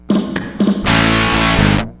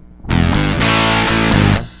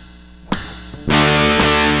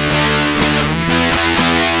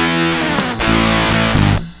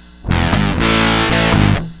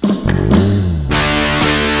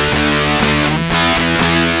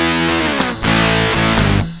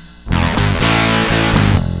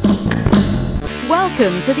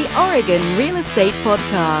Welcome to the Oregon Real Estate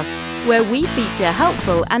Podcast, where we feature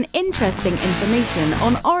helpful and interesting information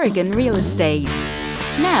on Oregon real estate.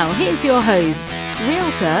 Now, here's your host,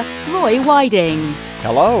 Realtor Roy Whiting.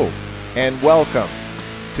 Hello, and welcome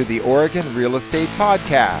to the Oregon Real Estate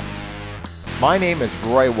Podcast. My name is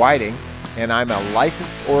Roy Whiting, and I'm a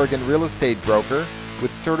licensed Oregon real estate broker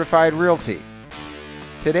with Certified Realty.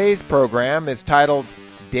 Today's program is titled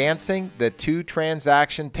Dancing the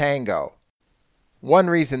Two-Transaction Tango.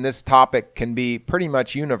 One reason this topic can be pretty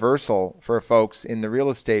much universal for folks in the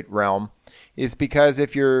real estate realm is because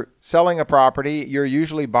if you're selling a property, you're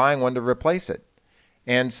usually buying one to replace it.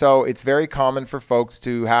 And so it's very common for folks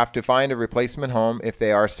to have to find a replacement home if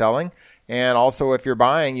they are selling. And also if you're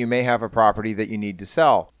buying, you may have a property that you need to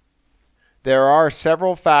sell. There are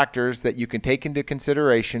several factors that you can take into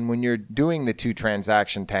consideration when you're doing the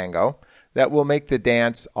two-transaction tango that will make the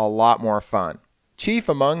dance a lot more fun. Chief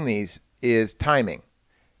among these is timing.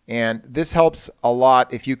 And this helps a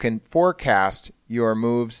lot if you can forecast your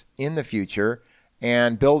moves in the future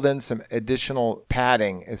and build in some additional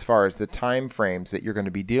padding as far as the time frames that you're going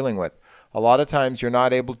to be dealing with. A lot of times you're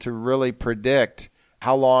not able to really predict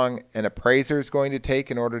how long an appraiser is going to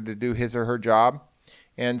take in order to do his or her job.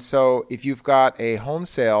 And so if you've got a home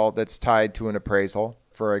sale that's tied to an appraisal,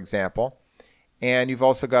 for example, and you've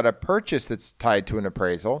also got a purchase that's tied to an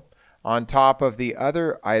appraisal, on top of the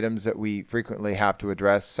other items that we frequently have to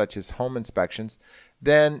address, such as home inspections,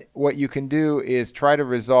 then what you can do is try to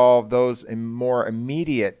resolve those more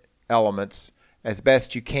immediate elements as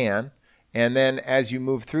best you can. And then as you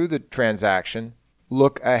move through the transaction,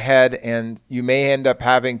 look ahead, and you may end up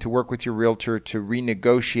having to work with your realtor to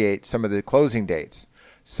renegotiate some of the closing dates.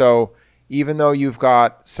 So even though you've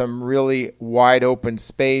got some really wide open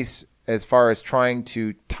space as far as trying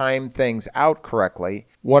to time things out correctly,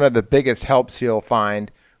 one of the biggest helps you'll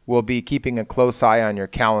find will be keeping a close eye on your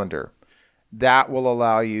calendar. That will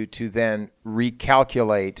allow you to then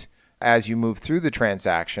recalculate as you move through the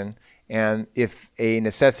transaction, and if a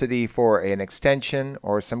necessity for an extension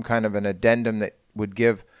or some kind of an addendum that would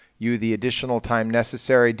give you the additional time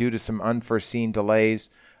necessary due to some unforeseen delays,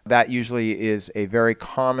 that usually is a very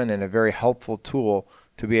common and a very helpful tool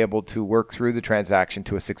to be able to work through the transaction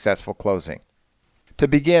to a successful closing. To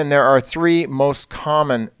begin, there are three most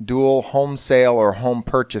common dual home sale or home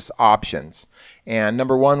purchase options. And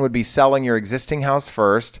number one would be selling your existing house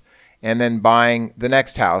first and then buying the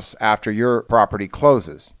next house after your property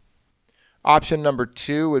closes. Option number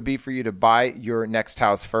two would be for you to buy your next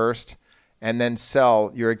house first and then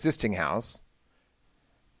sell your existing house.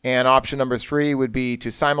 And option number three would be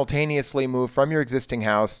to simultaneously move from your existing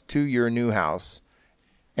house to your new house.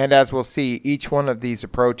 And as we'll see, each one of these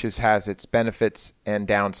approaches has its benefits and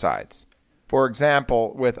downsides. For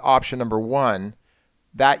example, with option number one,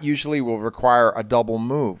 that usually will require a double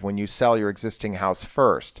move when you sell your existing house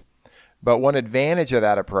first. But one advantage of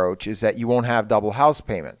that approach is that you won't have double house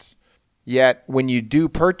payments. Yet, when you do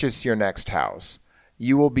purchase your next house,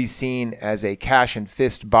 you will be seen as a cash and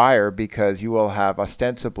fist buyer because you will have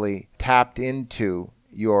ostensibly tapped into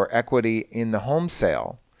your equity in the home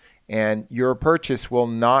sale. And your purchase will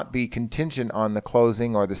not be contingent on the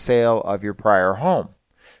closing or the sale of your prior home.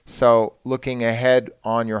 So looking ahead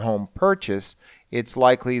on your home purchase, it's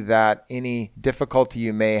likely that any difficulty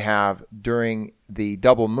you may have during the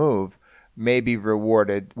double move may be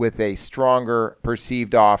rewarded with a stronger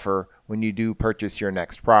perceived offer when you do purchase your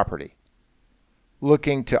next property.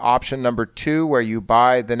 Looking to option number two, where you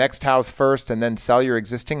buy the next house first and then sell your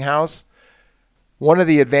existing house, one of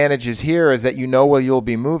the advantages here is that you know where you'll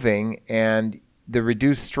be moving, and the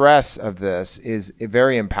reduced stress of this is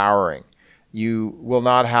very empowering. You will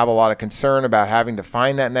not have a lot of concern about having to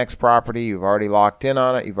find that next property. You've already locked in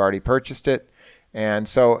on it. You've already purchased it. And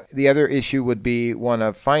so the other issue would be one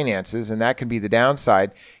of finances, and that can be the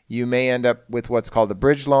downside. You may end up with what's called a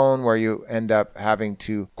bridge loan, where you end up having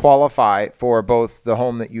to qualify for both the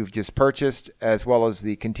home that you've just purchased as well as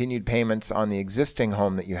the continued payments on the existing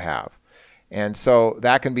home that you have. And so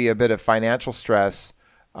that can be a bit of financial stress,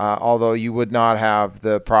 although you would not have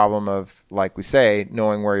the problem of, like we say,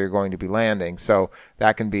 knowing where you're going to be landing. So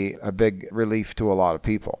that can be a big relief to a lot of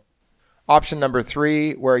people. Option number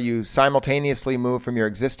three, where you simultaneously move from your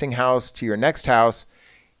existing house to your next house,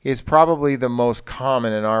 is probably the most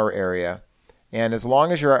common in our area. And as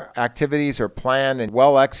long as your activities are planned and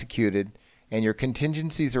well executed, and your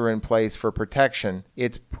contingencies are in place for protection,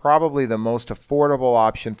 it's probably the most affordable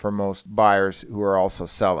option for most buyers who are also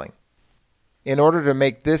selling. In order to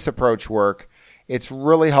make this approach work, it's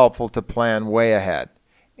really helpful to plan way ahead.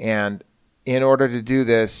 And in order to do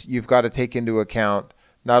this, you've got to take into account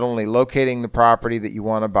not only locating the property that you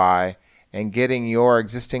want to buy and getting your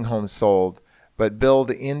existing home sold, but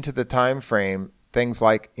build into the time frame things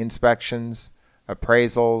like inspections,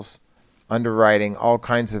 appraisals, underwriting, all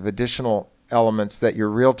kinds of additional elements that your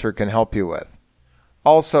realtor can help you with.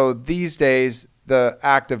 Also, these days, the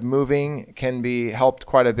act of moving can be helped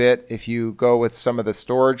quite a bit if you go with some of the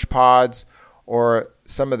storage pods or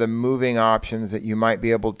some of the moving options that you might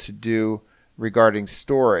be able to do regarding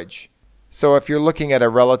storage. So if you're looking at a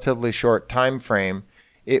relatively short time frame,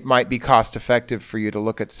 it might be cost effective for you to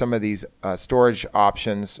look at some of these storage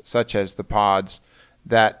options, such as the pods,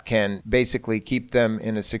 that can basically keep them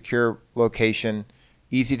in a secure location,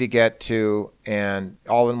 easy to get to, and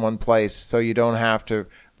all in one place, so you don't have to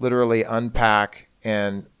literally unpack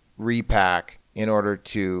and repack in order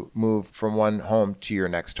to move from one home to your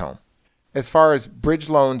next home. As far as bridge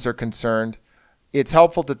loans are concerned, it's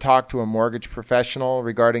helpful to talk to a mortgage professional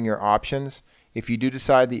regarding your options. If you do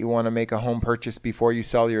decide that you want to make a home purchase before you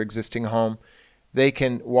sell your existing home, they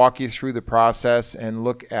can walk you through the process and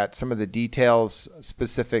look at some of the details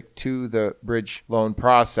specific to the bridge loan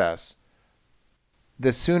process.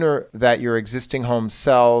 The sooner that your existing home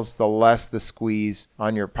sells, the less the squeeze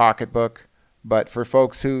on your pocketbook. But for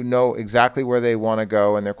folks who know exactly where they want to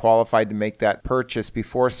go and they're qualified to make that purchase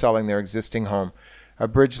before selling their existing home, a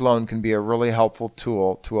bridge loan can be a really helpful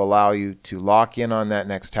tool to allow you to lock in on that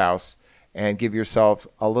next house and give yourself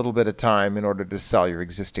a little bit of time in order to sell your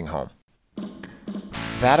existing home.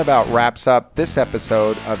 That about wraps up this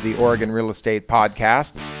episode of the Oregon Real Estate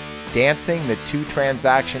Podcast, Dancing the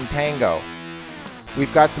Two-Transaction Tango.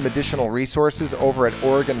 We've got some additional resources over at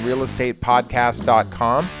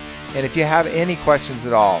OregonRealEstatePodcast.com. And if you have any questions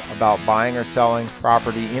at all about buying or selling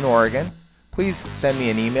property in Oregon, please send me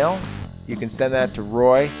an email. You can send that to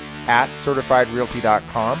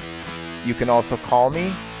roy@certifiedrealty.com. You can also call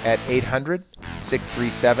me at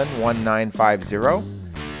 800-637-1950,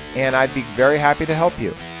 and I'd be very happy to help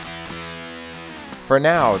you. For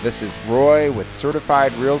now, this is Roy with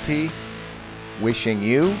Certified Realty, wishing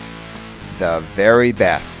you the very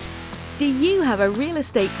best. Do you have a real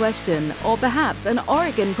estate question or perhaps an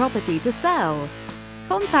Oregon property to sell?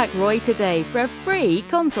 Contact Roy today for a free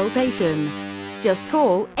consultation. Just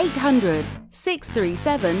call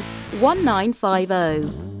 800-637-1950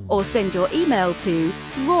 or send your email to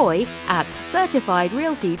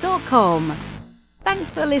roy@certifiedrealty.com.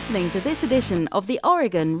 Thanks for listening to this edition of the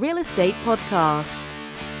Oregon Real Estate Podcast.